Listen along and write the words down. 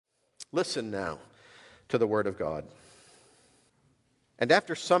Listen now to the word of God. And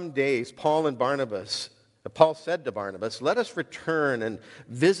after some days, Paul said to Barnabas, "Let us return and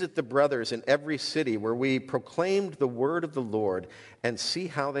visit the brothers in every city where we proclaimed the word of the Lord and see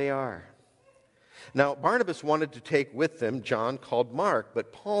how they are." Now, Barnabas wanted to take with them John called Mark,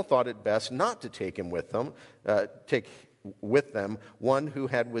 but Paul thought it best not to take with them one who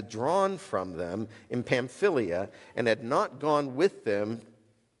had withdrawn from them in Pamphylia and had not gone with them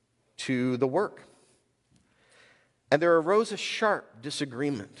to the work. And there arose a sharp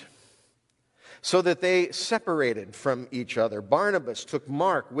disagreement, so that they separated from each other. Barnabas took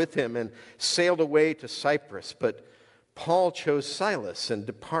Mark with him and sailed away to Cyprus, but Paul chose Silas and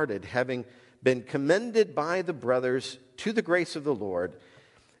departed, having been commended by the brothers to the grace of the Lord,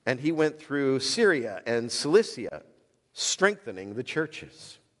 and he went through Syria and Cilicia, strengthening the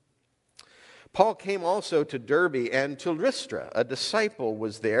churches. Paul came also to Derbe and to Lystra. A disciple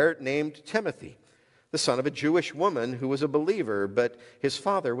was there named Timothy, the son of a Jewish woman who was a believer, but his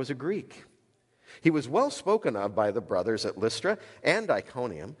father was a Greek. He was well spoken of by the brothers at Lystra and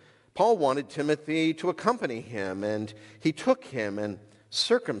Iconium. Paul wanted Timothy to accompany him, and he took him and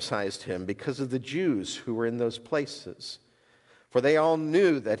circumcised him because of the Jews who were in those places, for they all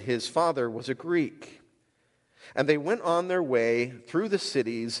knew that his father was a Greek. And they went on their way through the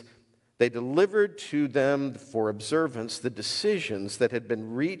cities. They delivered to them for observance the decisions that had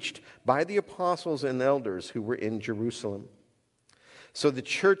been reached by the apostles and elders who were in Jerusalem. So the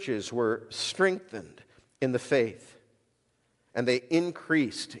churches were strengthened in the faith, and they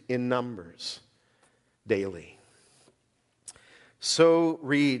increased in numbers daily. So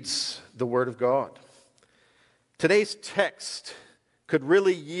reads the Word of God. Today's text could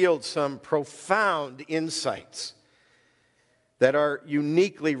really yield some profound insights that are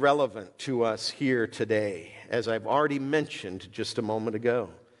uniquely relevant to us here today, as I've already mentioned just a moment ago.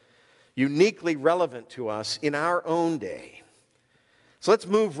 Uniquely relevant to us in our own day. So let's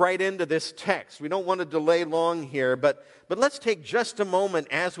move right into this text. We don't want to delay long here, but let's take just a moment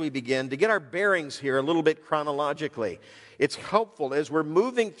as we begin to get our bearings here a little bit chronologically. It's helpful as we're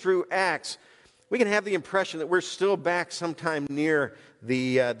moving through Acts. We can have the impression that we're still back sometime near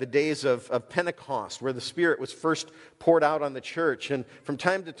the days of Pentecost, where the Spirit was first poured out on the church. And from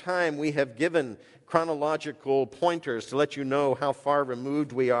time to time, we have given chronological pointers to let you know how far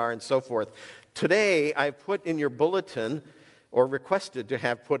removed we are and so forth. Today, I've put in your bulletin, or requested to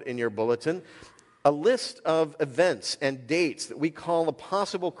have put in your bulletin, a list of events and dates that we call a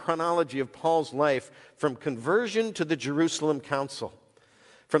possible chronology of Paul's life from conversion to the Jerusalem Council.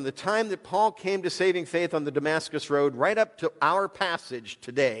 From the time that Paul came to saving faith on the Damascus Road right up to our passage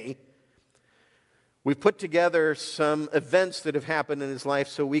today, we've put together some events that have happened in his life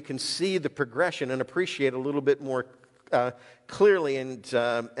so we can see the progression and appreciate a little bit more clearly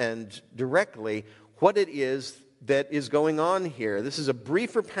and directly what it is that is going on here. This is a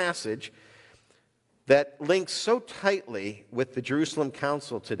briefer passage that links so tightly with the Jerusalem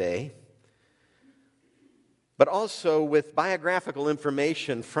Council today, but also with biographical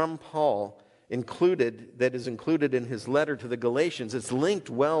information from Paul that is included in his letter to the Galatians. It's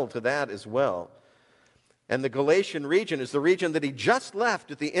linked well to that as well. And the Galatian region is the region that he just left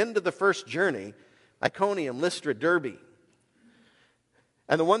at the end of the first journey, Iconium, Lystra, Derbe.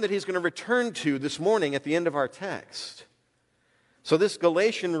 And the one that he's going to return to this morning at the end of our text. So this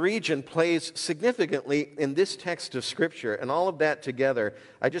Galatian region plays significantly in this text of Scripture, and all of that together,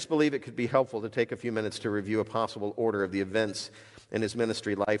 I just believe it could be helpful to take a few minutes to review a possible order of the events in his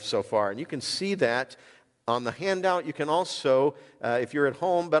ministry life so far. And you can see that on the handout. You can also, if you're at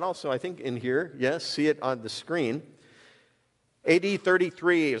home, but also I think in here, yes, see it on the screen. AD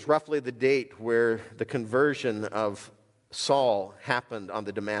 33 is roughly the date where the conversion of Saul happened on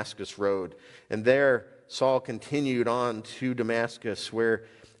the Damascus Road. And there, Saul continued on to Damascus, where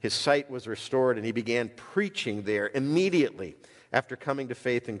his sight was restored, and he began preaching there immediately after coming to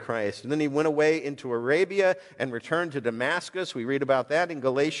faith in Christ. And then he went away into Arabia and returned to Damascus. We read about that in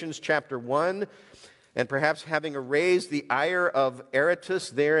Galatians chapter 1. And perhaps having erased the ire of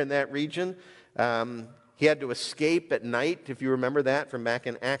Aretas there in that region, he had to escape at night, if you remember that, from back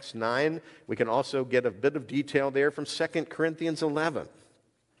in Acts 9. We can also get a bit of detail there from 2 Corinthians 11.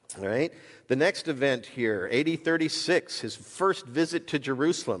 All right. The next event here, AD 36, his first visit to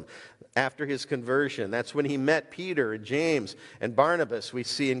Jerusalem after his conversion. That's when he met Peter and James and Barnabas, we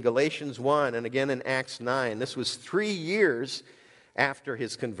see in Galatians 1 and again in Acts 9. This was 3 years after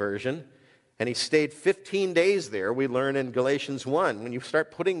his conversion, and he stayed 15 days there, we learn in Galatians 1. When you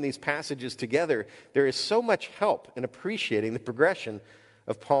start putting these passages together, there is so much help in appreciating the progression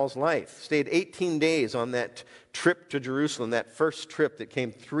of Paul's life. Stayed 18 days on that trip to Jerusalem, that first trip that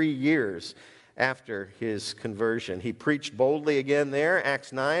came 3 years after his conversion. He preached boldly again there,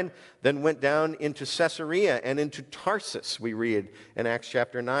 Acts 9, then went down into Caesarea and into Tarsus, we read in Acts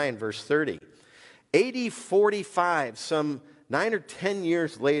chapter 9, verse 30. AD 45, some 9 or 10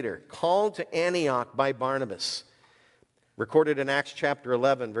 years later, called to Antioch by Barnabas, recorded in Acts chapter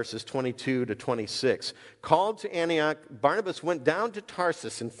 11, verses 22 to 26. Called to Antioch, Barnabas went down to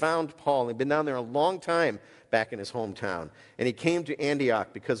Tarsus and found Paul. He'd been down there a long time back in his hometown. And he came to Antioch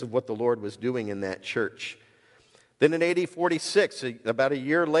because of what the Lord was doing in that church. Then in AD 46, about a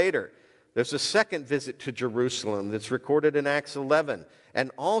year later, there's a second visit to Jerusalem that's recorded in Acts 11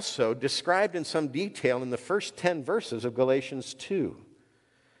 and also described in some detail in the first 10 verses of Galatians 2.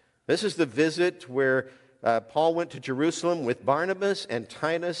 This is the visit where Paul went to Jerusalem with Barnabas and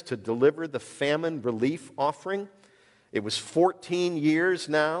Titus to deliver the famine relief offering. It was 14 years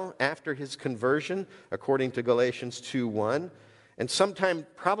now after his conversion, according to Galatians 2:1. And sometime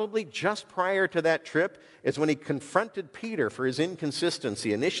probably just prior to that trip is when he confronted Peter for his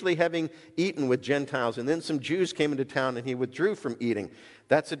inconsistency, initially having eaten with Gentiles, and then some Jews came into town and he withdrew from eating.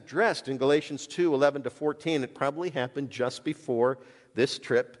 That's addressed in Galatians 2:11 to 14. It probably happened just before this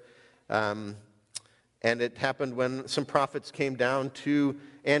trip. And it happened when some prophets came down to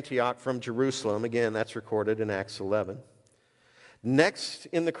Antioch from Jerusalem. Again, that's recorded in Acts 11. Next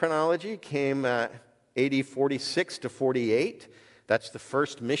in the chronology came AD 46 to 48. That's the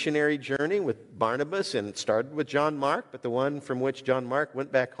first missionary journey with Barnabas, and it started with John Mark, but the one from which John Mark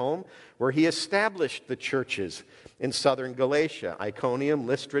went back home, where he established the churches in southern Galatia, Iconium,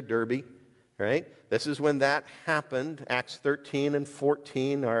 Lystra, Derbe. Right? This is when that happened. Acts 13 and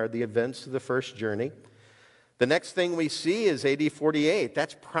 14 are the events of the first journey. The next thing we see is AD 48.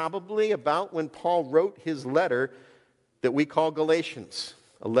 That's probably about when Paul wrote his letter that we call Galatians.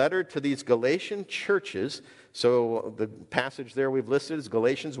 A letter to these Galatian churches. So the passage there we've listed is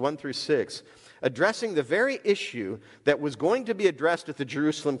Galatians 1 through 6, addressing the very issue that was going to be addressed at the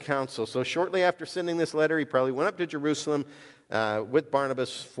Jerusalem Council. So shortly after sending this letter, he probably went up to Jerusalem with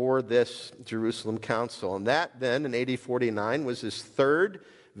Barnabas for this Jerusalem Council. And that then, in AD 49, was his third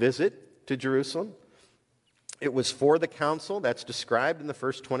visit to Jerusalem. It was for the council. That's described in the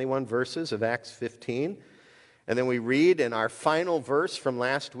first 21 verses of Acts 15. And then we read in our final verse from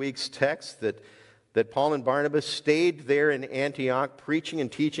last week's text that Paul and Barnabas stayed there in Antioch preaching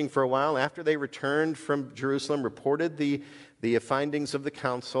and teaching for a while. After they returned from Jerusalem, reported the findings of the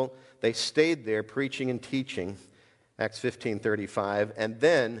council, they stayed there preaching and teaching, Acts 15:35. And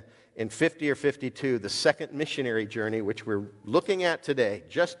then in 50 or 52, the second missionary journey, which we're looking at today,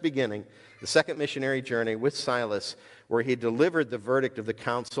 just beginning, the second missionary journey with Silas, where he delivered the verdict of the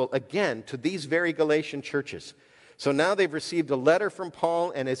council again to these very Galatian churches. So now they've received a letter from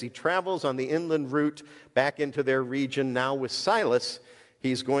Paul, and as he travels on the inland route back into their region, now with Silas,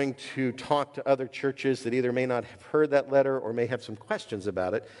 he's going to talk to other churches that either may not have heard that letter or may have some questions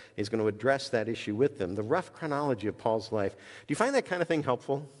about it. He's going to address that issue with them. The rough chronology of Paul's life. Do you find that kind of thing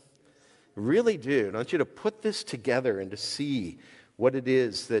helpful? I really do. I want you to put this together and to see what it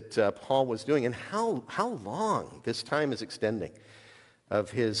is that Paul was doing and how long this time is extending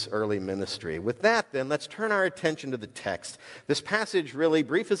of his early ministry. With that, then, let's turn our attention to the text. This passage, really,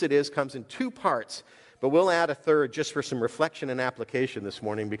 brief as it is, comes in two parts, but we'll add a third just for some reflection and application this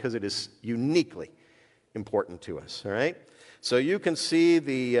morning because it is uniquely important to us, all right? So you can see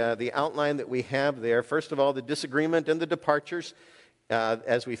the outline that we have there. First of all, the disagreement and the departures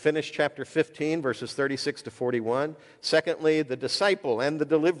as we finish chapter 15, verses 36 to 41. Secondly, the disciple and the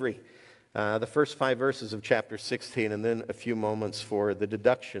delivery. The first 5 verses of chapter 16, and then a few moments for the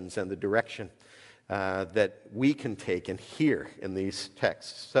deductions and the direction that we can take and hear in these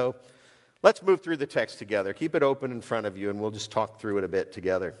texts. So let's move through the text together. Keep it open in front of you, and we'll just talk through it a bit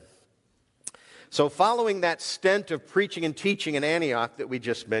together. So following that stint of preaching and teaching in Antioch that we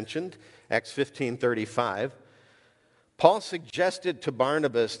just mentioned, Acts 15:35, Paul suggested to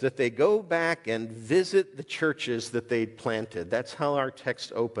Barnabas that they go back and visit the churches that they'd planted. That's how our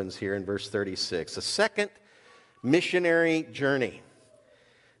text opens here in verse 36. A second missionary journey.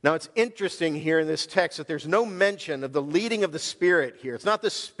 Now it's interesting here in this text that there's no mention of the leading of the Spirit here. It's not the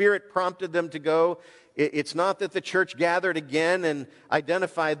Spirit prompted them to go. It's not that the church gathered again and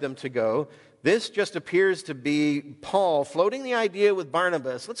identified them to go. This just appears to be Paul floating the idea with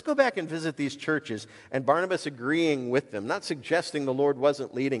Barnabas. Let's go back and visit these churches. And Barnabas agreeing with them. Not suggesting the Lord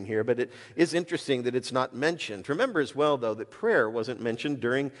wasn't leading here, but it is interesting that it's not mentioned. Remember as well, though, that prayer wasn't mentioned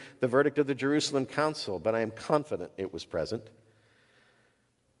during the verdict of the Jerusalem Council, but I am confident it was present.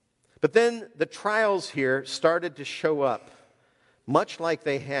 But then the trials here started to show up much like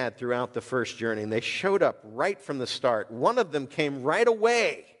they had throughout the first journey. And they showed up right from the start. One of them came right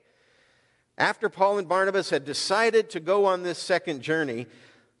away. After Paul and Barnabas had decided to go on this second journey,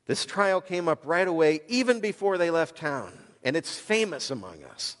 this trial came up right away, even before they left town. And it's famous among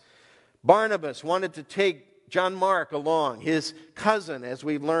us. Barnabas wanted to take John Mark along, his cousin, as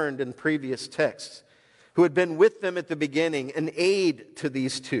we learned in previous texts, who had been with them at the beginning, an aid to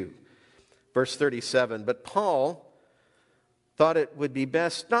these two. Verse 37, but Paul thought it would be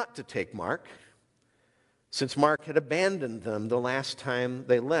best not to take Mark, since Mark had abandoned them the last time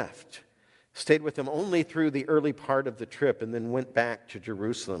they left. Stayed with them only through the early part of the trip and then went back to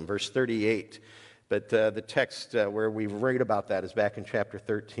Jerusalem. Verse 38. But the text where we read about that is back in chapter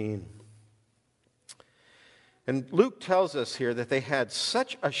 13. And Luke tells us here that they had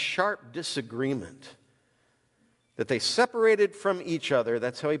such a sharp disagreement that they separated from each other.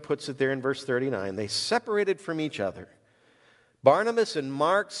 That's how he puts it there in verse 39. They separated from each other. Barnabas and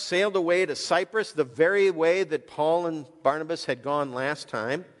Mark sailed away to Cyprus the very way that Paul and Barnabas had gone last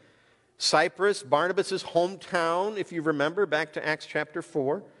time. Cyprus, Barnabas' hometown, if you remember, back to Acts chapter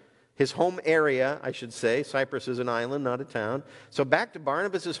 4. His home area, I should say. Cyprus is an island, not a town. So back to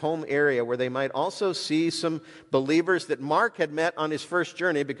Barnabas' home area, where they might also see some believers that Mark had met on his first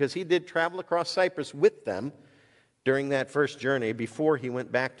journey, because he did travel across Cyprus with them during that first journey before he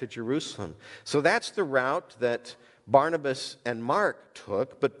went back to Jerusalem. So that's the route that Barnabas and Mark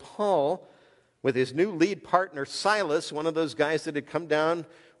took. But Paul, with his new lead partner Silas, one of those guys that had come down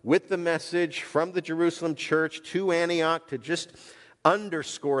with the message from the Jerusalem church to Antioch to just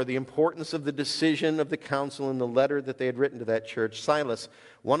underscore the importance of the decision of the council in the letter that they had written to that church. Silas,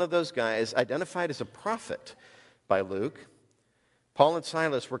 one of those guys, identified as a prophet by Luke. Paul and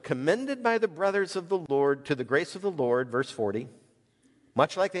Silas were commended by the brothers of the Lord to the grace of the Lord, verse 40,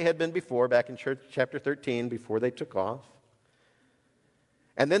 much like they had been before, back in chapter 13, before they took off.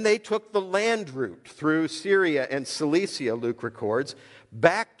 And then they took the land route through Syria and Cilicia, Luke records,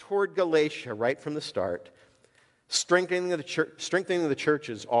 back toward Galatia right from the start, strengthening the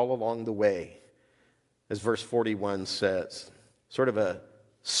churches all along the way, as verse 41 says. Sort of a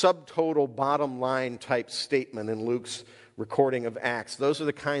subtotal bottom line type statement in Luke's recording of Acts. Those are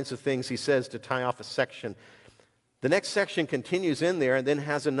the kinds of things he says to tie off a section. The next section continues in there and then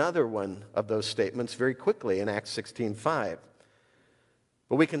has another one of those statements very quickly in Acts 16:5.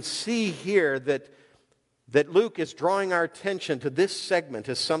 But we can see here that Luke is drawing our attention to this segment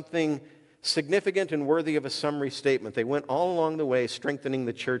as something significant and worthy of a summary statement. They went all along the way strengthening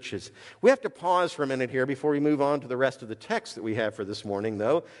the churches. We have to pause for a minute here before we move on to the rest of the text that we have for this morning,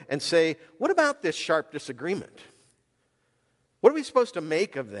 though, and say, what about this sharp disagreement? What are we supposed to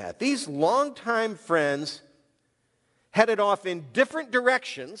make of that? These longtime friends headed off in different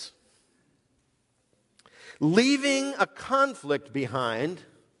directions, leaving a conflict behind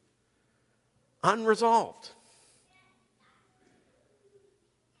unresolved.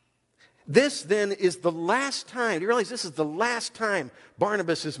 This then is the last time, do you realize this is the last time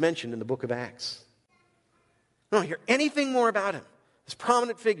Barnabas is mentioned in the book of Acts? I don't hear anything more about him, this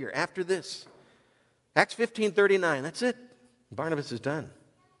prominent figure after this. Acts 15:39, that's it. Barnabas is done.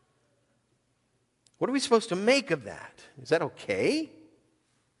 What are we supposed to make of that? Is that okay?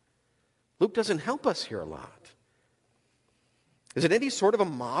 Luke doesn't help us here a lot. Is it any sort of a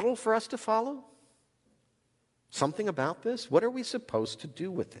model for us to follow? Something about this? What are we supposed to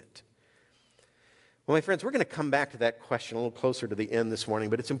do with it? Well, my friends, we're going to come back to that question a little closer to the end this morning,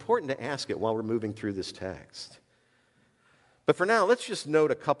 but it's important to ask it while we're moving through this text. But for now, let's just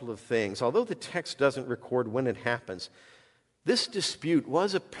note a couple of things. Although the text doesn't record when it happens, this dispute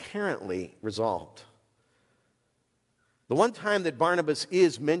was apparently resolved. The one time that Barnabas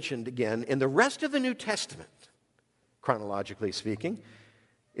is mentioned again in the rest of the New Testament, chronologically speaking,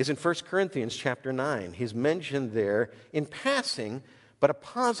 is in 1 Corinthians chapter 9. He's mentioned there in passing, but a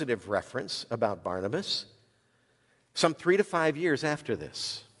positive reference about Barnabas, some 3 to 5 years after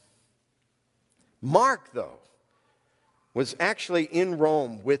this. Mark, though, was actually in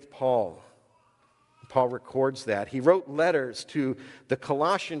Rome with Paul. Paul records that. He wrote letters to the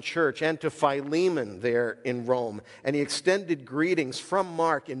Colossian church and to Philemon there in Rome, and he extended greetings from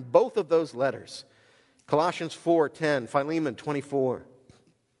Mark in both of those letters. Colossians 4:10, Philemon 24.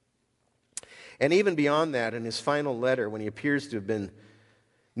 And even beyond that, in his final letter, when he appears to have been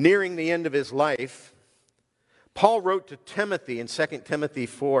nearing the end of his life, Paul wrote to Timothy in 2 Timothy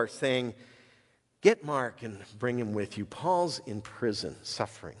 4 saying, get Mark and bring him with you. Paul's in prison,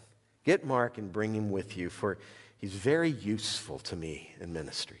 suffering. Get Mark and bring him with you, for he's very useful to me in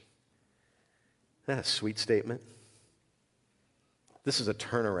ministry. Isn't that a sweet statement? This is a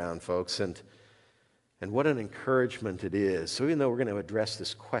turnaround, folks, and And what an encouragement it is. So even though we're going to address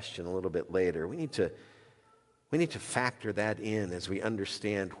this question a little bit later, we need to factor that in as we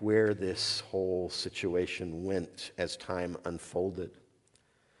understand where this whole situation went as time unfolded.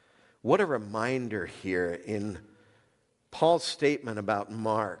 What a reminder here in Paul's statement about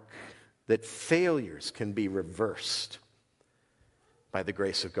Mark that failures can be reversed by the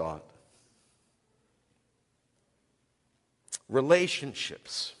grace of God.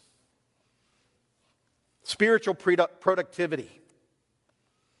 Relationships, spiritual productivity,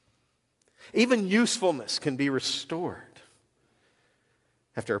 even usefulness can be restored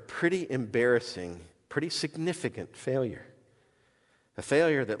after a pretty embarrassing, pretty significant failure. A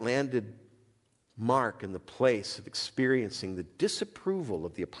failure that landed Mark in the place of experiencing the disapproval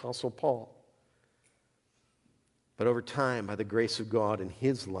of the Apostle Paul. But over time, by the grace of God in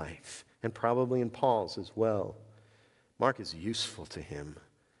his life, and probably in Paul's as well, Mark is useful to him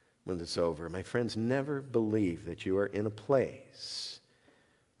when it's over. My friends, never believe that you are in a place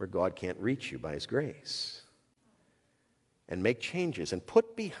where God can't reach you by his grace. And make changes and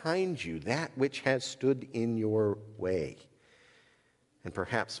put behind you that which has stood in your way. And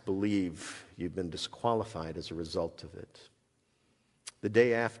perhaps believe you've been disqualified as a result of it. The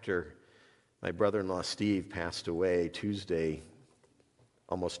day after my brother-in-law Steve passed away, Tuesday,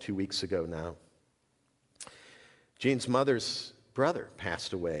 almost 2 weeks ago now, Jean's mother's brother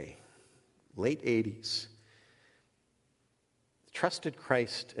passed away, late 80s. Trusted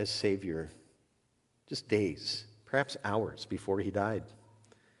Christ as Savior just days, perhaps hours before he died.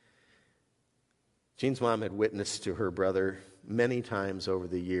 Jean's mom had witnessed to her brother many times over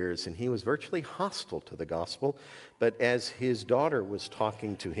the years, and he was virtually hostile to the gospel. But as his daughter was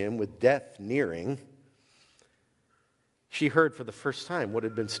talking to him with death nearing, she heard for the first time what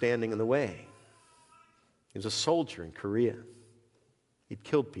had been standing in the way. He was a soldier in Korea. He'd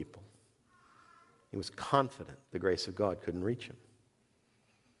killed people. He was confident the grace of God couldn't reach him.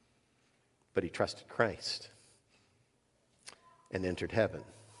 But he trusted Christ and entered heaven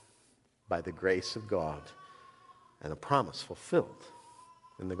by the grace of God and a promise fulfilled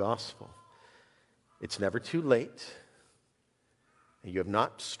in the gospel. It's never too late. You have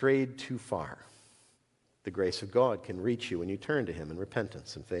not strayed too far. The grace of God can reach you when you turn to him in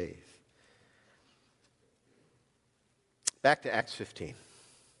repentance and faith. Back to Acts 15.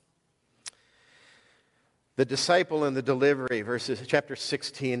 The disciple and the delivery, chapter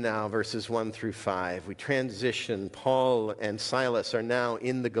 16 now, verses 1 through 5. We transition. Paul and Silas are now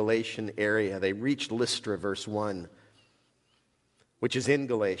in the Galatian area. They reached Lystra, verse 1, which is in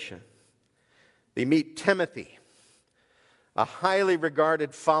Galatia. They meet Timothy, a highly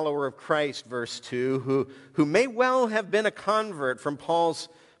regarded follower of Christ, verse 2, who may well have been a convert from Paul's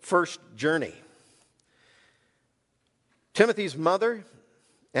first journey. Timothy's mother,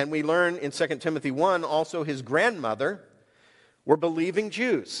 and we learn in 2 Timothy 1, also his grandmother, were believing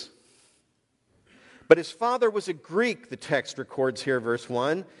Jews. But his father was a Greek, the text records here, verse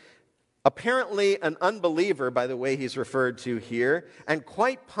 1. Apparently an unbeliever, by the way he's referred to here, and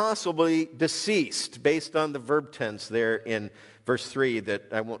quite possibly deceased, based on the verb tense there in verse 3 that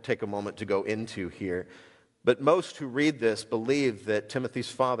I won't take a moment to go into here. But most who read this believe that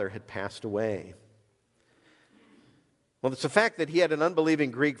Timothy's father had passed away. Well, it's the fact that he had an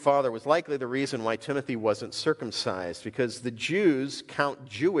unbelieving Greek father was likely the reason why Timothy wasn't circumcised, because the Jews count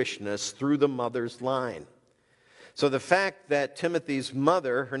Jewishness through the mother's line. So the fact that Timothy's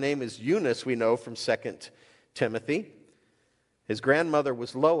mother, her name is Eunice, we know from 2 Timothy. His grandmother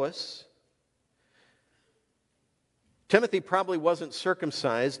was Lois. Timothy probably wasn't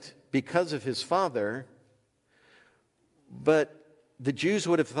circumcised because of his father, but the Jews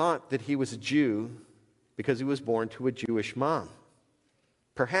would have thought that he was a Jew because he was born to a Jewish mom.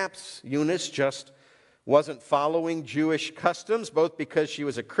 Perhaps Eunice just wasn't following Jewish customs, both because she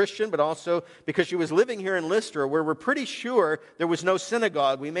was a Christian, but also because she was living here in Lystra, where we're pretty sure there was no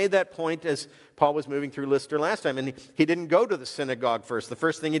synagogue. We made that point as Paul was moving through Lystra last time, and he didn't go to the synagogue first. The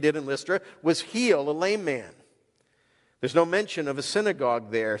first thing he did in Lystra was heal a lame man. There's no mention of a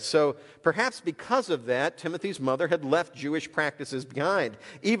synagogue there. So perhaps because of that, Timothy's mother had left Jewish practices behind.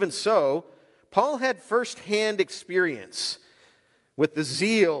 Even so, Paul had firsthand experience with the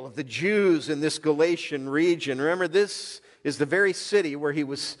zeal of the Jews in this Galatian region. Remember, this is the very city where he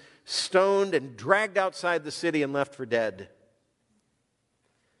was stoned and dragged outside the city and left for dead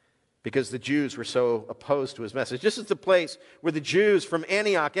because the Jews were so opposed to his message. This is the place where the Jews from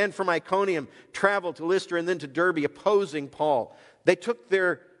Antioch and from Iconium traveled to Lystra and then to Derbe opposing Paul. They took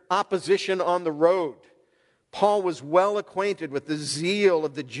their opposition on the road. Paul was well acquainted with the zeal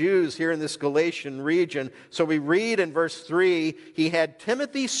of the Jews here in this Galatian region. So we read in verse 3, he had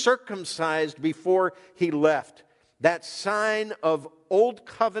Timothy circumcised before he left. That sign of Old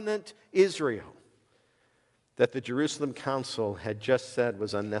Covenant Israel that the Jerusalem Council had just said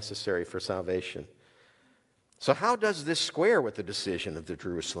was unnecessary for salvation. So how does this square with the decision of the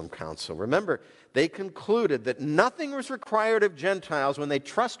Jerusalem Council? Remember, they concluded that nothing was required of Gentiles when they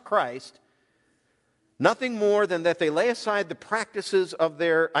trust Christ, nothing more than that they lay aside the practices of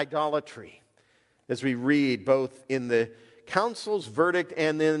their idolatry, as we read both in the council's verdict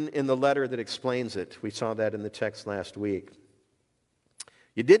and then in the letter that explains it. We saw that in the text last week.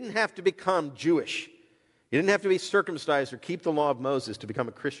 You didn't have to become Jewish. You didn't have to be circumcised or keep the law of Moses to become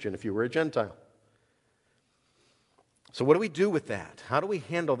a Christian if you were a Gentile. So what do we do with that? How do we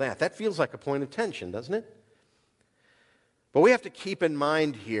handle that? That feels like a point of tension, doesn't it? But we have to keep in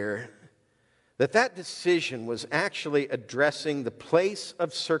mind here that decision was actually addressing the place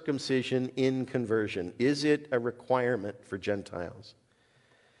of circumcision in conversion. Is it a requirement for Gentiles?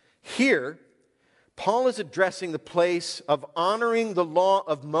 Here, Paul is addressing the place of honoring the law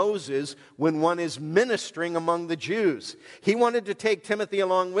of Moses when one is ministering among the Jews. He wanted to take Timothy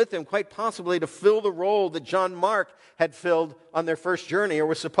along with him, quite possibly to fill the role that John Mark had filled on their first journey, or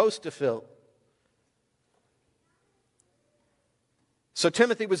was supposed to fill. So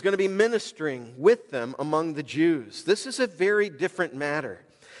Timothy was going to be ministering with them among the Jews. This is a very different matter.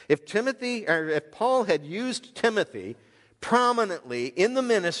 If Paul had used Timothy prominently in the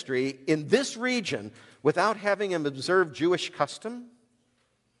ministry in this region without having him observe Jewish custom,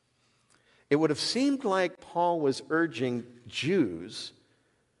 it would have seemed like Paul was urging Jews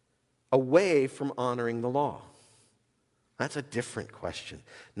away from honoring the law. That's a different question.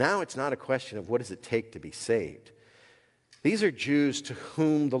 Now it's not a question of what does it take to be saved. These are Jews to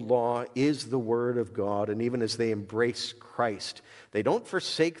whom the law is the Word of God, and even as they embrace Christ, they don't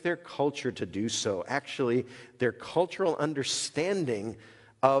forsake their culture to do so. Actually, their cultural understanding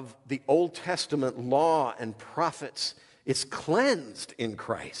of the Old Testament law and prophets is cleansed in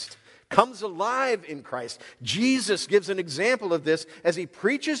Christ, comes alive in Christ. Jesus gives an example of this as he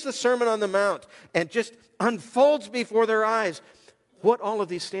preaches the Sermon on the Mount and just unfolds before their eyes what all of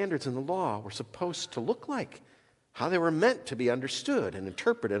these standards in the law were supposed to look like, how they were meant to be understood and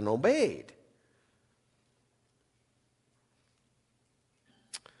interpreted and obeyed.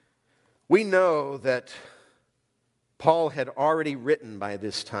 We know that Paul had already written by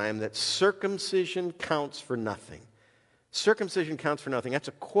this time that circumcision counts for nothing. Circumcision counts for nothing. That's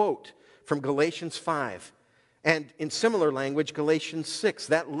a quote from Galatians 5. And in similar language, Galatians 6,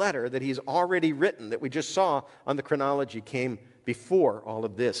 that letter that he's already written that we just saw on the chronology came before all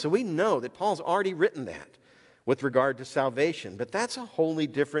of this. So we know that Paul's already written that with regard to salvation. But that's a wholly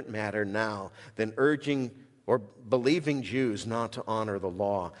different matter now than urging or believing Jews not to honor the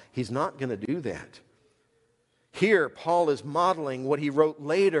law. He's not going to do that. Here, Paul is modeling what he wrote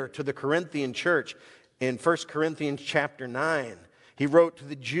later to the Corinthian church in 1 Corinthians chapter 9. He wrote to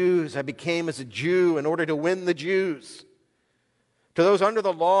the Jews, I became as a Jew in order to win the Jews. To those under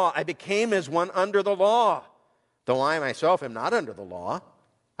the law, I became as one under the law. Though I myself am not under the law,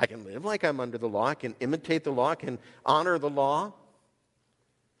 I can live like I'm under the law. I can imitate the law. I can honor the law.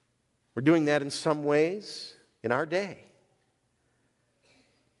 We're doing that in some ways in our day.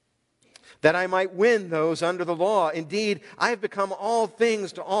 That I might win those under the law. Indeed, I have become all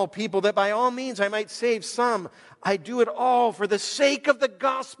things to all people, that by all means I might save some. I do it all for the sake of the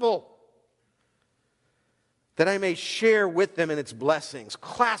gospel, that I may share with them in its blessings.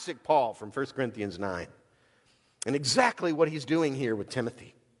 Classic Paul from 1 Corinthians 9. And exactly what he's doing here with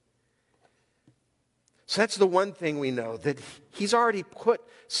Timothy. So that's the one thing we know, that he's already put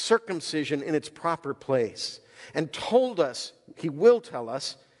circumcision in its proper place and told us, he will tell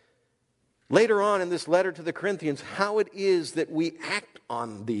us, later on in this letter to the Corinthians, how it is that we act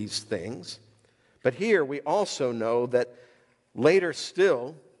on these things. But here we also know that later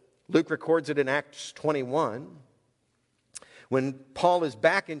still, Luke records it in Acts 21, when Paul is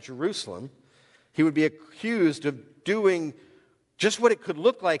back in Jerusalem, he would be accused of doing just what it could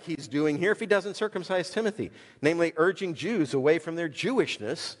look like he's doing here if he doesn't circumcise Timothy, namely urging Jews away from their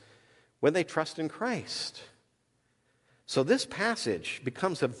Jewishness when they trust in Christ. So this passage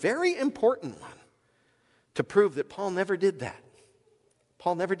becomes a very important one to prove that Paul never did that.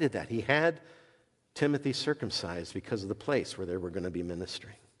 Paul never did that. He had Timothy circumcised because of the place where they were going to be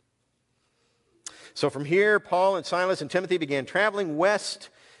ministering. So from here, Paul and Silas and Timothy began traveling west.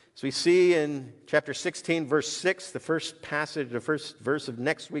 As we see in chapter 16, verse 6, the first verse of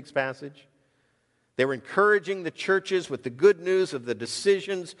next week's passage. They were encouraging the churches with the good news of the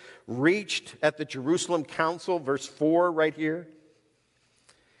decisions reached at the Jerusalem Council, verse 4 right here.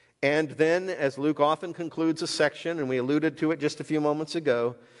 And then, as Luke often concludes a section, and we alluded to it just a few moments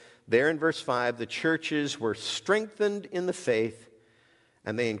ago, there in verse 5, the churches were strengthened in the faith,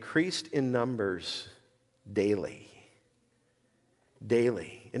 and they increased in numbers daily.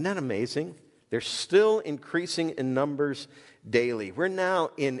 Daily. Isn't that amazing? They're still increasing in numbers daily. We're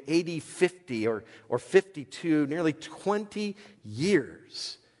now in AD 50 or 52, nearly 20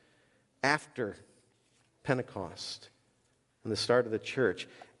 years after Pentecost and the start of the church.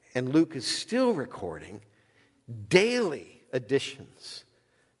 And Luke is still recording daily additions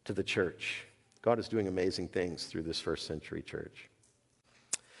to the church. God is doing amazing things through this first century church.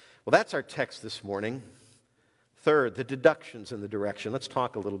 Well, that's our text this morning. Third, the deductions in the direction. Let's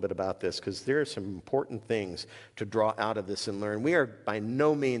talk a little bit about this because there are some important things to draw out of this and learn. We are by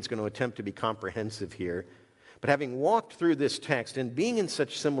no means going to attempt to be comprehensive here. But having walked through this text and being in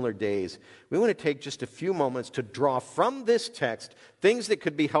such similar days, we want to take just a few moments to draw from this text things that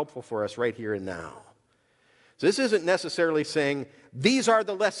could be helpful for us right here and now. So this isn't necessarily saying these are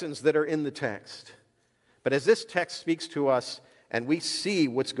the lessons that are in the text. But as this text speaks to us and we see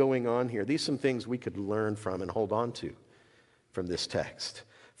what's going on here, these are some things we could learn from and hold on to from this text.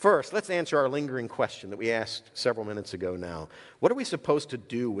 First, let's answer our lingering question that we asked several minutes ago now. What are we supposed to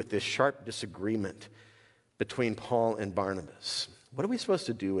do with this sharp disagreement between Paul and Barnabas? What are we supposed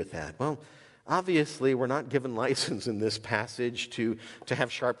to do with that? Well, obviously, we're not given license in this passage to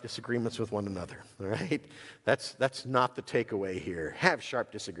have sharp disagreements with one another, all right? That's not the takeaway here. Have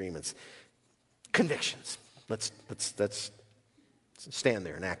sharp disagreements. Convictions. Let's stand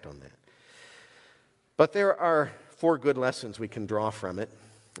there and act on that. But there are 4 good lessons we can draw from it.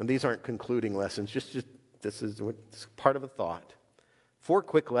 And these aren't concluding lessons. This is part of a thought. 4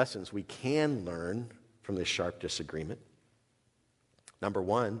 quick lessons we can learn from this sharp disagreement. Number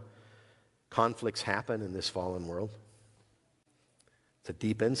 1, conflicts happen in this fallen world. It's a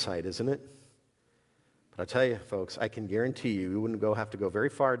deep insight, isn't it? But I'll tell you, folks, I can guarantee you wouldn't have to go very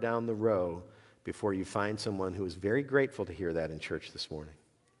far down the row before you find someone who is very grateful to hear that in church this morning.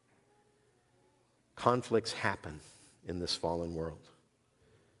 Conflicts happen in this fallen world.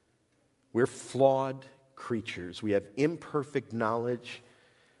 We're flawed creatures. We have imperfect knowledge.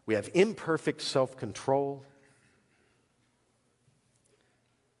 We have imperfect self-control.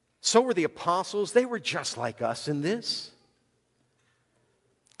 So were the apostles. They were just like us in this.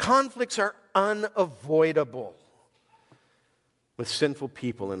 Conflicts are unavoidable with sinful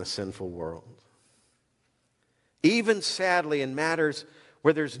people in a sinful world. Even sadly in matters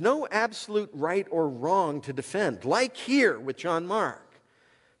where there's no absolute right or wrong to defend, like here with John Mark,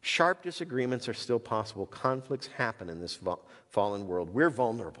 sharp disagreements are still possible. Conflicts happen in this fallen world. We're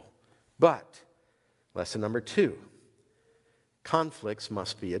vulnerable. But, lesson number 2, conflicts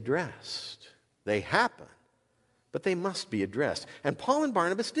must be addressed. They happen, but they must be addressed. And Paul and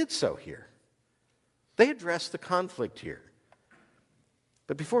Barnabas did so here. They addressed the conflict here.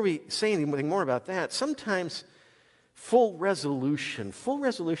 But before we say anything more about that, sometimes full resolution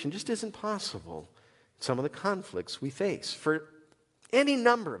just isn't possible in some of the conflicts we face for any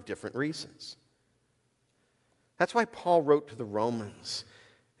number of different reasons. That's why Paul wrote to the Romans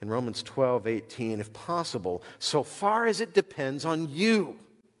in Romans 12:18, if possible, so far as it depends on you,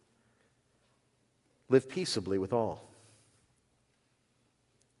 live peaceably with all.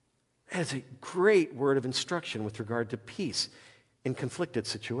 That is a great word of instruction with regard to peace in conflicted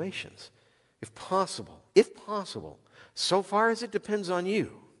situations. If possible, so far as it depends on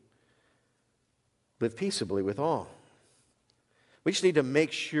you, live peaceably with all. We just need to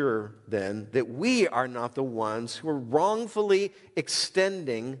make sure then that we are not the ones who are wrongfully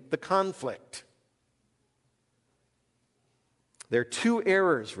extending the conflict. There are 2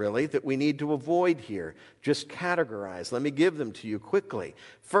 errors, really, that we need to avoid here. Just categorize. Let me give them to you quickly.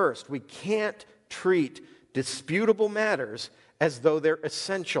 First, we can't treat disputable matters as though they're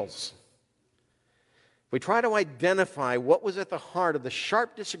essentials. We try to identify what was at the heart of the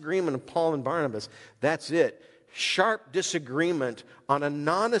sharp disagreement of Paul and Barnabas. That's it. Sharp disagreement on a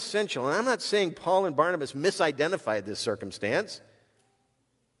non-essential. And I'm not saying Paul and Barnabas misidentified this circumstance.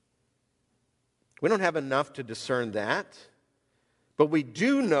 We don't have enough to discern that. But we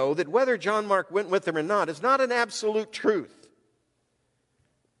do know that whether John Mark went with them or not is not an absolute truth.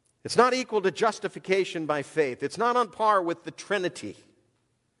 It's not equal to justification by faith. It's not on par with the Trinity.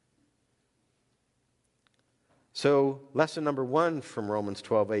 So, lesson number 1 from Romans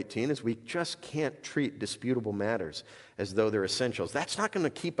 12:18 is we just can't treat disputable matters as though they're essentials. That's not going to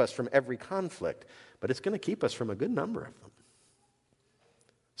keep us from every conflict, but it's going to keep us from a good number of them.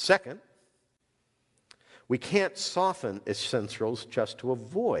 Second, We can't soften essentials just to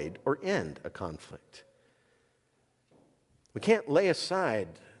avoid or end a conflict. We can't lay aside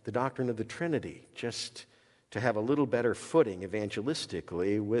the doctrine of the Trinity just to have a little better footing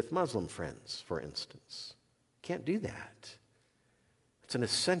evangelistically with Muslim friends, for instance. Can't do that. It's an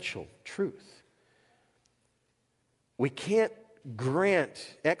essential truth. We can't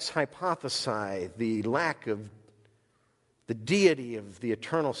grant ex hypothesi the lack of the deity of the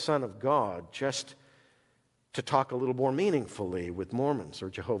eternal Son of God just to talk a little more meaningfully with Mormons or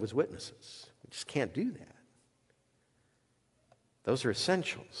Jehovah's Witnesses. We just can't do that. Those are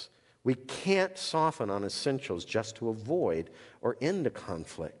essentials. We can't soften on essentials just to avoid or end a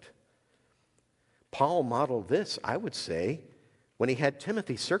conflict. Paul modeled this, I would say, when he had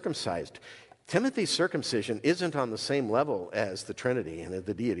Timothy circumcised. Timothy's circumcision isn't on the same level as the Trinity and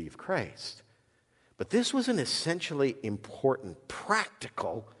the deity of Christ. But this was an essentially important,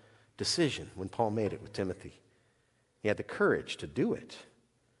 practical decision when Paul made it with Timothy. He had the courage to do it.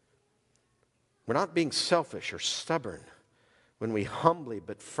 We're not being selfish or stubborn when we humbly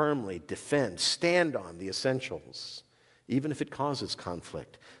but firmly defend, stand on the essentials, even if it causes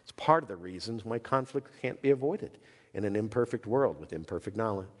conflict. It's part of the reasons why conflict can't be avoided in an imperfect world with imperfect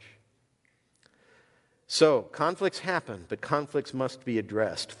knowledge. So, conflicts happen, but conflicts must be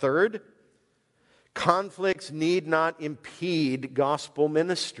addressed. Third, conflicts need not impede gospel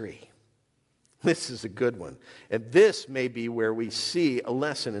ministry. This is a good one. And this may be where we see a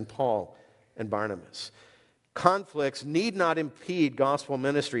lesson in Paul and Barnabas. Conflicts need not impede gospel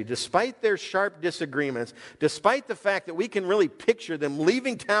ministry, despite their sharp disagreements, despite the fact that we can really picture them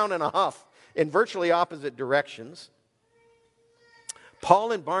leaving town in a huff in virtually opposite directions.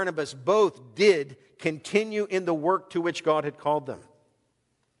 Paul and Barnabas both did continue in the work to which God had called them.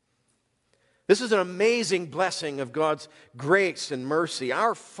 This is an amazing blessing of God's grace and mercy.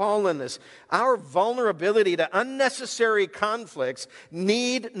 Our fallenness, our vulnerability to unnecessary conflicts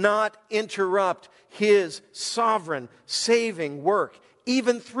need not interrupt His sovereign, saving work,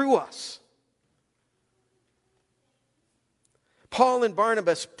 even through us. Paul and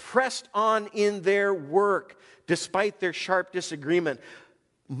Barnabas pressed on in their work despite their sharp disagreement.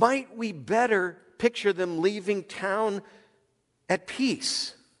 Might we better picture them leaving town at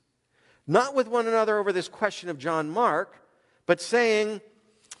peace? Not with one another over this question of John Mark, but saying,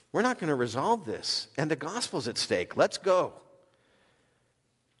 we're not going to resolve this, and the gospel's at stake. Let's go.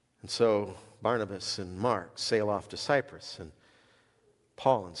 And so Barnabas and Mark sail off to Cyprus, and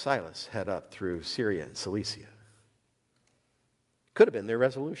Paul and Silas head up through Syria and Cilicia. Could have been their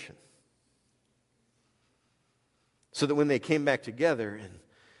resolution. So that when they came back together, and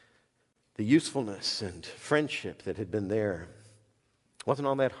the usefulness and friendship that had been there wasn't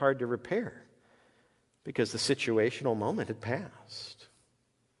all that hard to repair, because the situational moment had passed.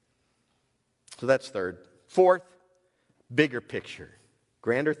 So that's third. Fourth, bigger picture.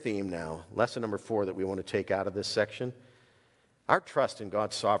 Grander theme now. Lesson number 4 that we want to take out of this section. Our trust in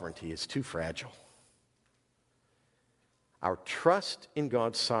God's sovereignty is too fragile. Our trust in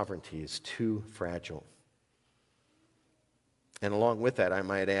God's sovereignty is too fragile. And along with that, I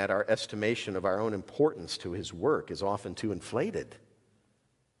might add, our estimation of our own importance to His work is often too inflated.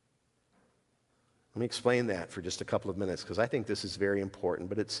 Let me explain that for just a couple of minutes, because I think this is very important,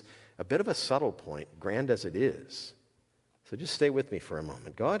 but it's a bit of a subtle point, grand as it is. So just stay with me for a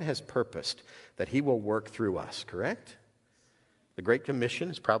moment. God has purposed that He will work through us, correct? The Great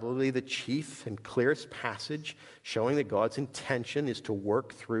Commission is probably the chief and clearest passage showing that God's intention is to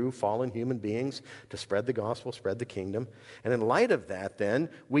work through fallen human beings to spread the gospel, spread the kingdom. And in light of that, then,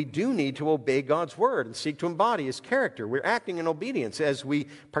 we do need to obey God's word and seek to embody His character. We're acting in obedience as we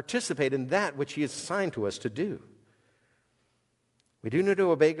participate in that which He has assigned to us to do. We do need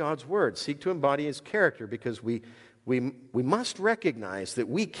to obey God's word, seek to embody His character, because we must recognize that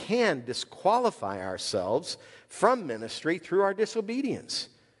we can disqualify ourselves from ministry through our disobedience.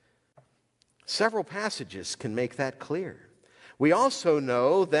 Several passages can make that clear. We also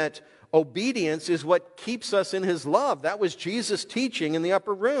know that obedience is what keeps us in His love. That was Jesus' teaching in the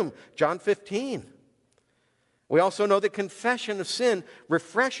upper room, John 15. We also know that confession of sin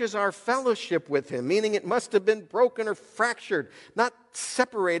refreshes our fellowship with Him, meaning it must have been broken or fractured, not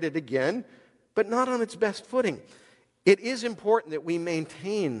separated again, but not on its best footing. It is important that we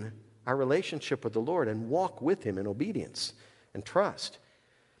maintain our relationship with the Lord and walk with Him in obedience and trust,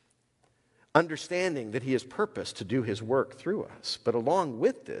 understanding that He has purposed to do His work through us. But along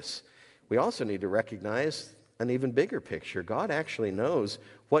with this, we also need to recognize an even bigger picture. God actually knows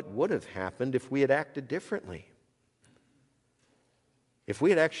what would have happened if we had acted differently. If we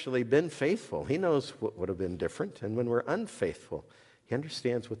had actually been faithful, He knows what would have been different. And when we're unfaithful, He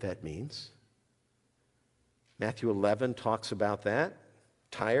understands what that means. Matthew 11 talks about that.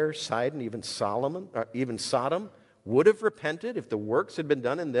 Tyre, Sidon, even Sodom would have repented if the works had been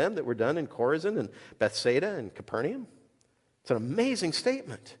done in them that were done in Chorazin and Bethsaida and Capernaum. It's an amazing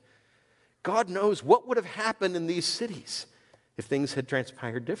statement. God knows what would have happened in these cities if things had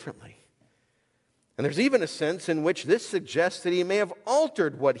transpired differently. And there's even a sense in which this suggests that he may have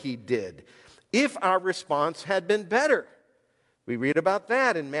altered what he did if our response had been better. We read about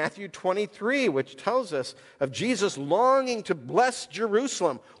that in Matthew 23, which tells us of Jesus longing to bless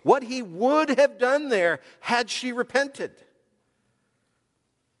Jerusalem, what he would have done there had she repented.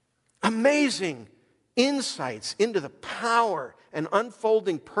 Amazing insights into the power and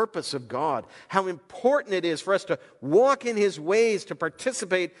unfolding purpose of God. How important it is for us to walk in his ways, to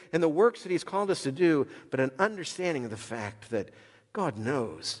participate in the works that he's called us to do, but an understanding of the fact that God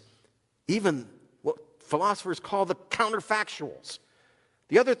knows even what philosophers call the counterfactuals,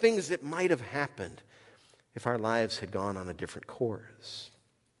 the other things that might have happened if our lives had gone on a different course.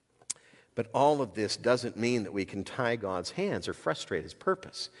 But all of this doesn't mean that we can tie God's hands or frustrate his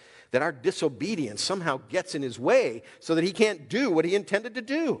purpose, that our disobedience somehow gets in his way so that he can't do what he intended to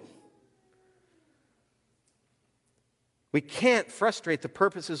do. We can't frustrate the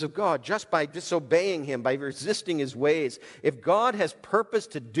purposes of God just by disobeying him, by resisting his ways. If God has purpose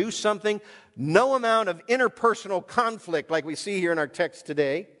to do something, no amount of interpersonal conflict like we see here in our text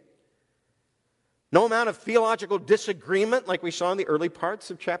today, no amount of theological disagreement like we saw in the early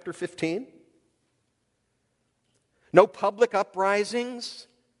parts of chapter 15, no public uprisings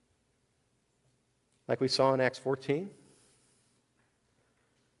like we saw in Acts 14,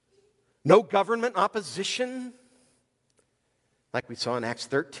 no government opposition like we saw in Acts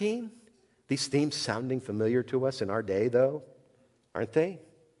 13. These themes sounding familiar to us in our day, though, aren't they?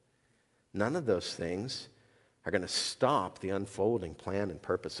 None of those things are going to stop the unfolding plan and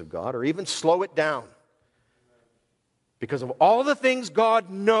purpose of God or even slow it down. Because of all the things God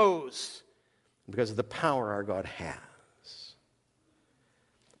knows, because of the power our God has.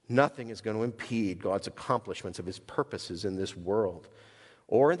 Nothing is going to impede God's accomplishments of his purposes in this world,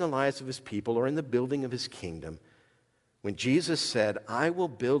 or in the lives of his people, or in the building of his kingdom. When Jesus said, "I will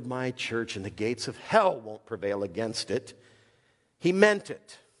build my church and the gates of hell won't prevail against it," he meant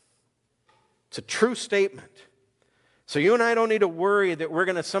it. It's a true statement. So you and I don't need to worry that we're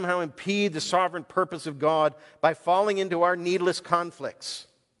going to somehow impede the sovereign purpose of God by falling into our needless conflicts.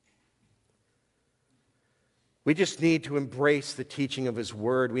 We just need to embrace the teaching of his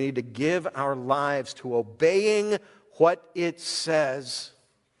word. We need to give our lives to obeying what it says.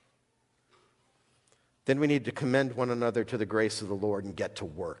 Then we need to commend one another to the grace of the Lord and get to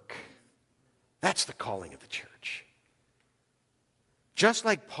work. That's the calling of the church. Just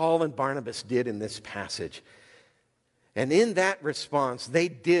like Paul and Barnabas did in this passage. And in that response, they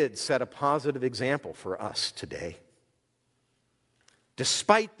did set a positive example for us today.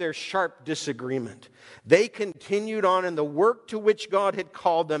 Despite their sharp disagreement, they continued on in the work to which God had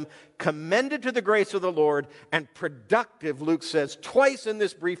called them, commended to the grace of the Lord, and productive, Luke says twice in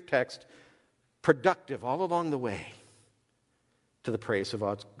this brief text, productive all along the way to the praise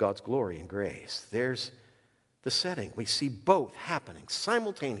of God's glory and grace. There's the setting. We see both happening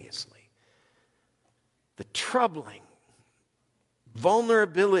simultaneously. The troubling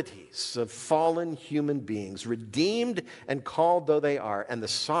vulnerabilities of fallen human beings, redeemed and called though they are, and the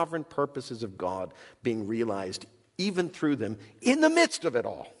sovereign purposes of God being realized even through them in the midst of it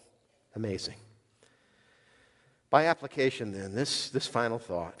all. Amazing. By application then, this final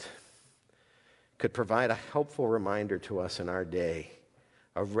thought could provide a helpful reminder to us in our day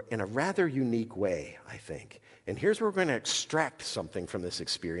in a rather unique way, I think. And here's where we're going to extract something from this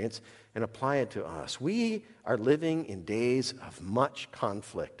experience and apply it to us. We are living in days of much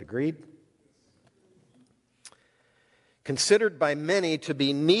conflict. Agreed? Considered by many to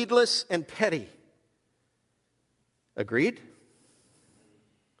be needless and petty. Agreed?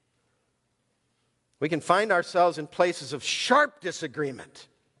 We can find ourselves in places of sharp disagreement,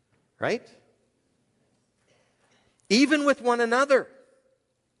 right? Even with one another.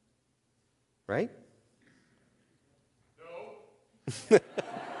 Right? No.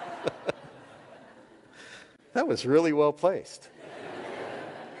 That was really well placed.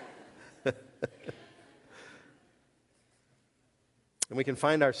 And we can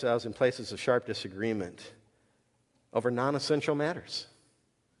find ourselves in places of sharp disagreement over non-essential matters.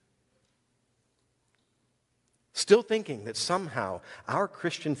 Still thinking that somehow our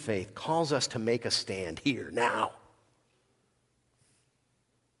Christian faith calls us to make a stand here, now.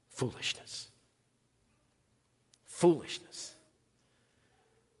 Foolishness. Foolishness.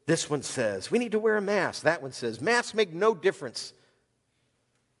 This one says, we need to wear a mask. That one says, masks make no difference.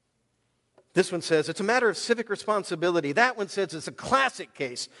 This one says it's a matter of civic responsibility. That one says it's a classic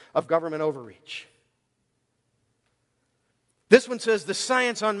case of government overreach. This one says the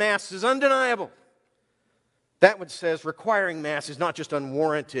science on masks is undeniable. That one says requiring masks is not just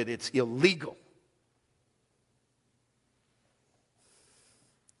unwarranted, it's illegal.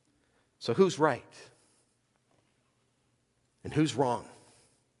 So who's right? And who's wrong?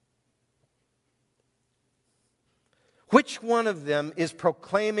 Which one of them is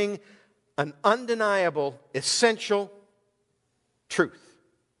proclaiming an undeniable, essential truth?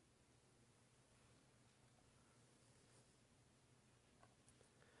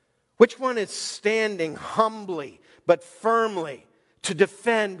 Which one is standing humbly but firmly to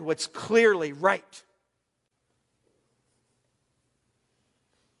defend what's clearly right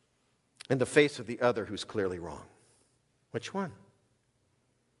in the face of the other who's clearly wrong? Which one?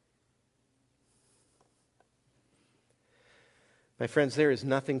 My friends, there is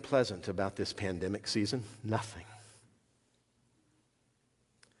nothing pleasant about this pandemic season. Nothing.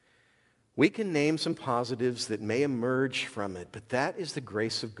 We can name some positives that may emerge from it, but that is the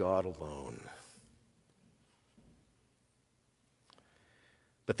grace of God alone.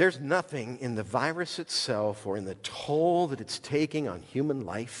 But there's nothing in the virus itself or in the toll that it's taking on human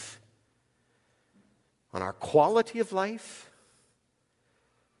life, on our quality of life,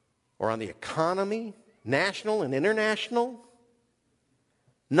 or on the economy, national and international.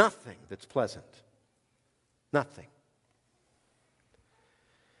 Nothing that's pleasant. Nothing.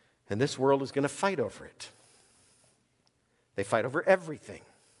 And this world is going to fight over it. They fight over everything.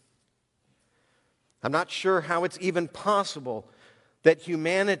 I'm not sure how it's even possible that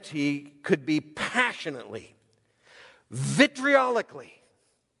humanity could be passionately, vitriolically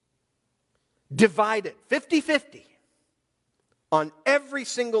divided 50-50 on every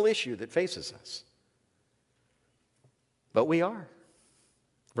single issue that faces us. But we are.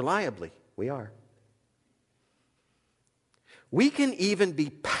 Reliably, we are. We can even be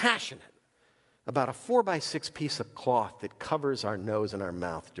passionate about a 4x6 piece of cloth that covers our nose and our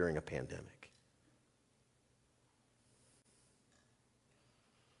mouth during a pandemic.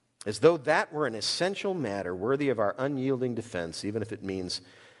 As though that were an essential matter worthy of our unyielding defense, even if it means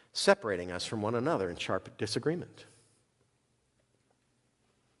separating us from one another in sharp disagreement.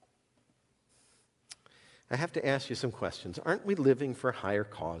 I have to ask you some questions. Aren't we living for a higher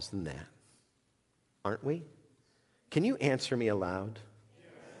cause than that? Aren't we? Can you answer me aloud?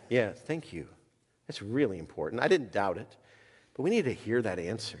 Yeah, thank you. That's really important. I didn't doubt it, but we need to hear that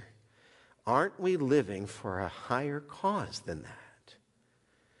answer. Aren't we living for a higher cause than that?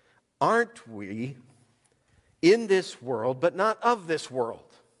 Aren't we in this world, but not of this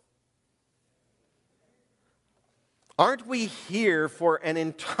world? Aren't we here for an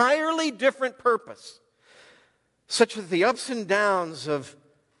entirely different purpose, such that the ups and downs of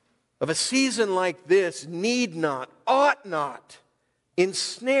a season like this need not, ought not,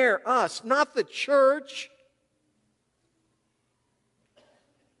 ensnare us, not the church?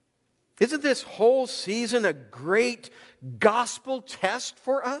 Isn't this whole season a great gospel test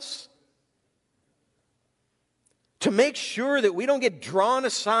for us? To make sure that we don't get drawn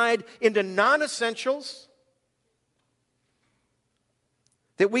aside into non-essentials?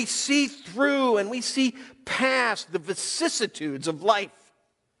 That we see through and we see past the vicissitudes of life.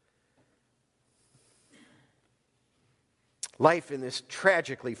 Life in this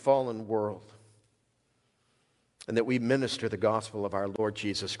tragically fallen world. And that we minister the gospel of our Lord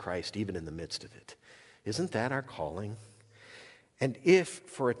Jesus Christ even in the midst of it. Isn't that our calling? And if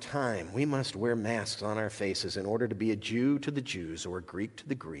for a time we must wear masks on our faces in order to be a Jew to the Jews or a Greek to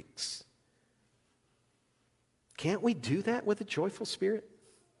the Greeks, can't we do that with a joyful spirit?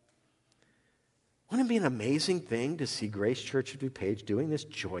 Wouldn't it be an amazing thing to see Grace Church of DuPage doing this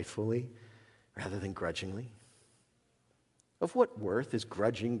joyfully rather than grudgingly? Of what worth is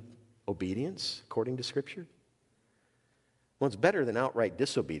grudging obedience according to Scripture? Well, it's better than outright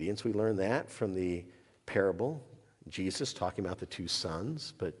disobedience. We learn that from the parable, Jesus talking about the two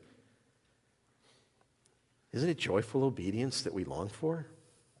sons. But isn't it joyful obedience that we long for?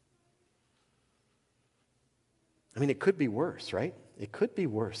 I mean, it could be worse, right? It could be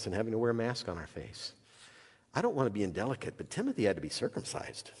worse than having to wear a mask on our face. I don't want to be indelicate, but Timothy had to be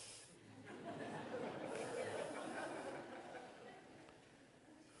circumcised.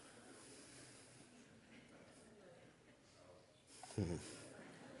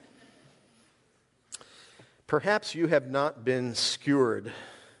 Perhaps you have not been skewered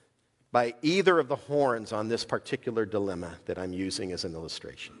by either of the horns on this particular dilemma that I'm using as an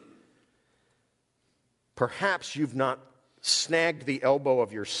illustration. Perhaps you've not snagged the elbow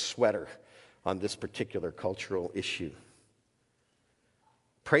of your sweater on this particular cultural issue.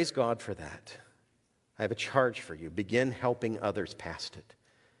 Praise God for that. I have a charge for you. Begin helping others past it.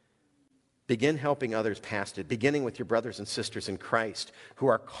 Begin helping others past it, beginning with your brothers and sisters in Christ who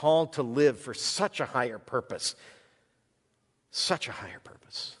are called to live for such a higher purpose. Such a higher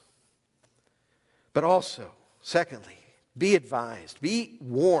purpose. But also, secondly, be advised, be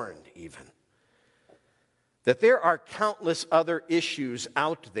warned even, that there are countless other issues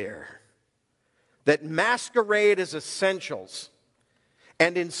out there that masquerade as essentials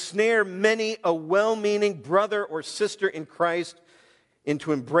and ensnare many a well-meaning brother or sister in Christ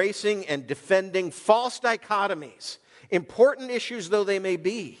into embracing and defending false dichotomies, important issues though they may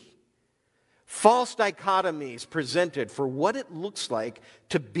be. False dichotomies presented for what it looks like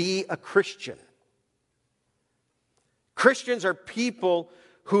to be a Christian. Christians are people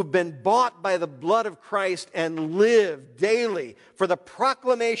who've been bought by the blood of Christ and live daily for the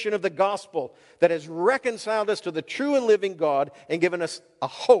proclamation of the gospel that has reconciled us to the true and living God and given us a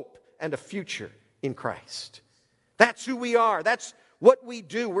hope and a future in Christ. That's who we are. That's what we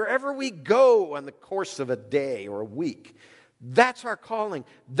do wherever we go on the course of a day or a week. That's our calling.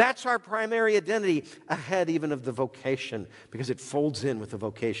 That's our primary identity ahead even of the vocation, because it folds in with the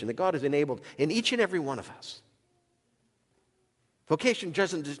vocation that God has enabled in each and every one of us. Vocation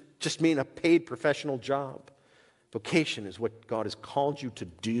doesn't just mean a paid professional job. Vocation is what God has called you to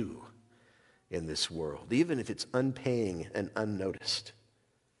do in this world, even if it's unpaying and unnoticed.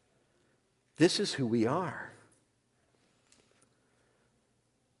 This is who we are.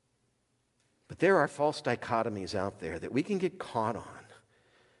 But there are false dichotomies out there that we can get caught on.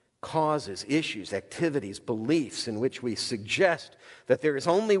 Causes, issues, activities, beliefs in which we suggest that there is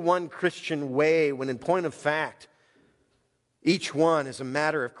only one Christian way, when in point of fact, each one is a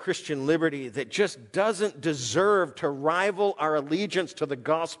matter of Christian liberty that just doesn't deserve to rival our allegiance to the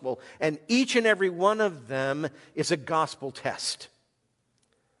gospel. And each and every one of them is a gospel test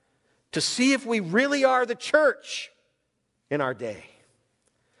to see if we really are the church in our day.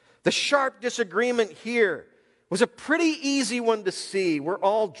 The sharp disagreement here was a pretty easy one to see. We're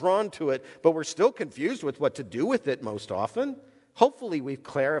all drawn to it, but we're still confused with what to do with it most often. Hopefully we've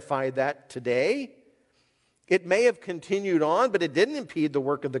clarified that today. It may have continued on, but it didn't impede the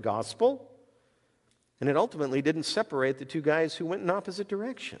work of the gospel. And it ultimately didn't separate the two guys who went in opposite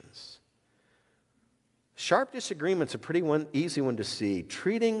directions. Sharp disagreement's a pretty easy one to see.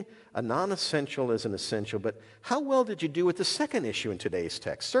 Treating a non-essential as an essential. But how well did you do with the second issue in today's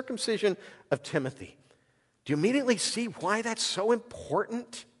text? Circumcision of Timothy. Do you immediately see why that's so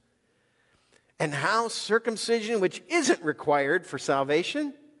important? And how circumcision, which isn't required for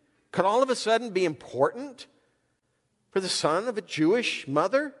salvation, could all of a sudden be important for the son of a Jewish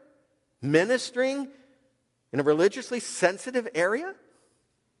mother ministering in a religiously sensitive area?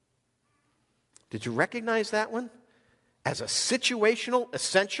 Did you recognize that one as a situational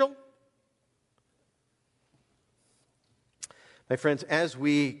essential? My friends, as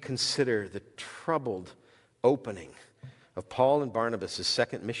we consider the troubled opening of Paul and Barnabas'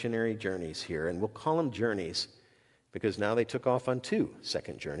 second missionary journeys here, and we'll call them journeys because now they took off on 2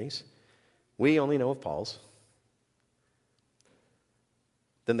 second journeys. We only know of Paul's.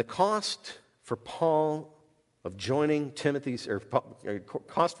 Then the cost for Paul of joining Timothy's, or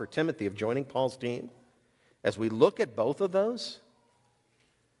cost for Timothy of joining Paul's team, as we look at both of those,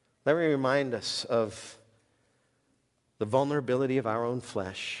 let me remind us of the vulnerability of our own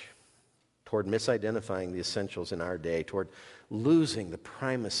flesh toward misidentifying the essentials in our day, toward losing the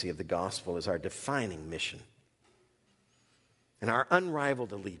primacy of the gospel as our defining mission, and our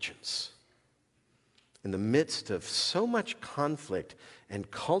unrivaled allegiance in the midst of so much conflict and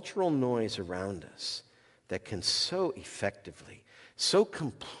cultural noise around us that can so effectively, so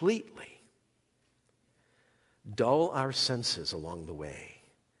completely dull our senses along the way.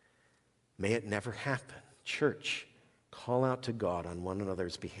 May it never happen. Church, call out to God on one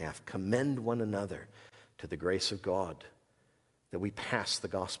another's behalf. Commend one another to the grace of God that we pass the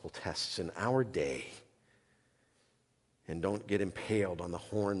gospel tests in our day and don't get impaled on the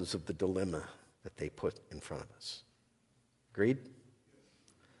horns of the dilemma that they put in front of us. Agreed?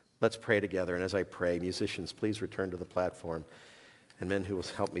 Let's pray together. And as I pray, musicians, please return to the platform. And men who will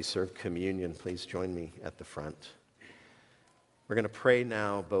help me serve communion, please join me at the front. We're going to pray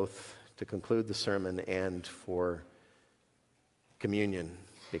now both to conclude the sermon and for communion,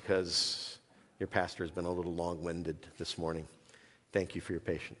 because your pastor has been a little long-winded this morning. Thank you for your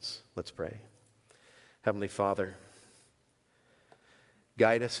patience. Let's pray. Heavenly Father,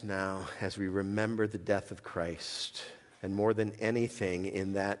 guide us now as we remember the death of Christ, and more than anything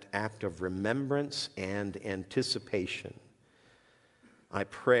in that act of remembrance and anticipation, I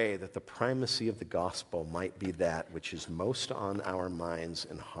pray that the primacy of the gospel might be that which is most on our minds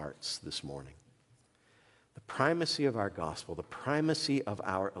and hearts this morning. The primacy of our gospel, the primacy of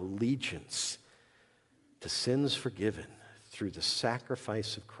our allegiance to sins forgiven through the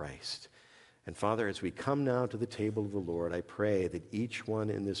sacrifice of Christ. And Father, as we come now to the table of the Lord, I pray that each one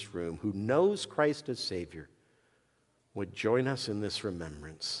in this room who knows Christ as Savior would join us in this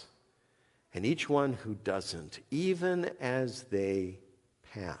remembrance. And each one who doesn't, even as they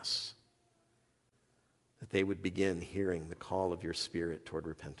pass, that they would begin hearing the call of your Spirit toward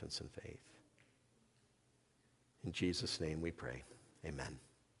repentance and faith. In Jesus' name we pray. Amen.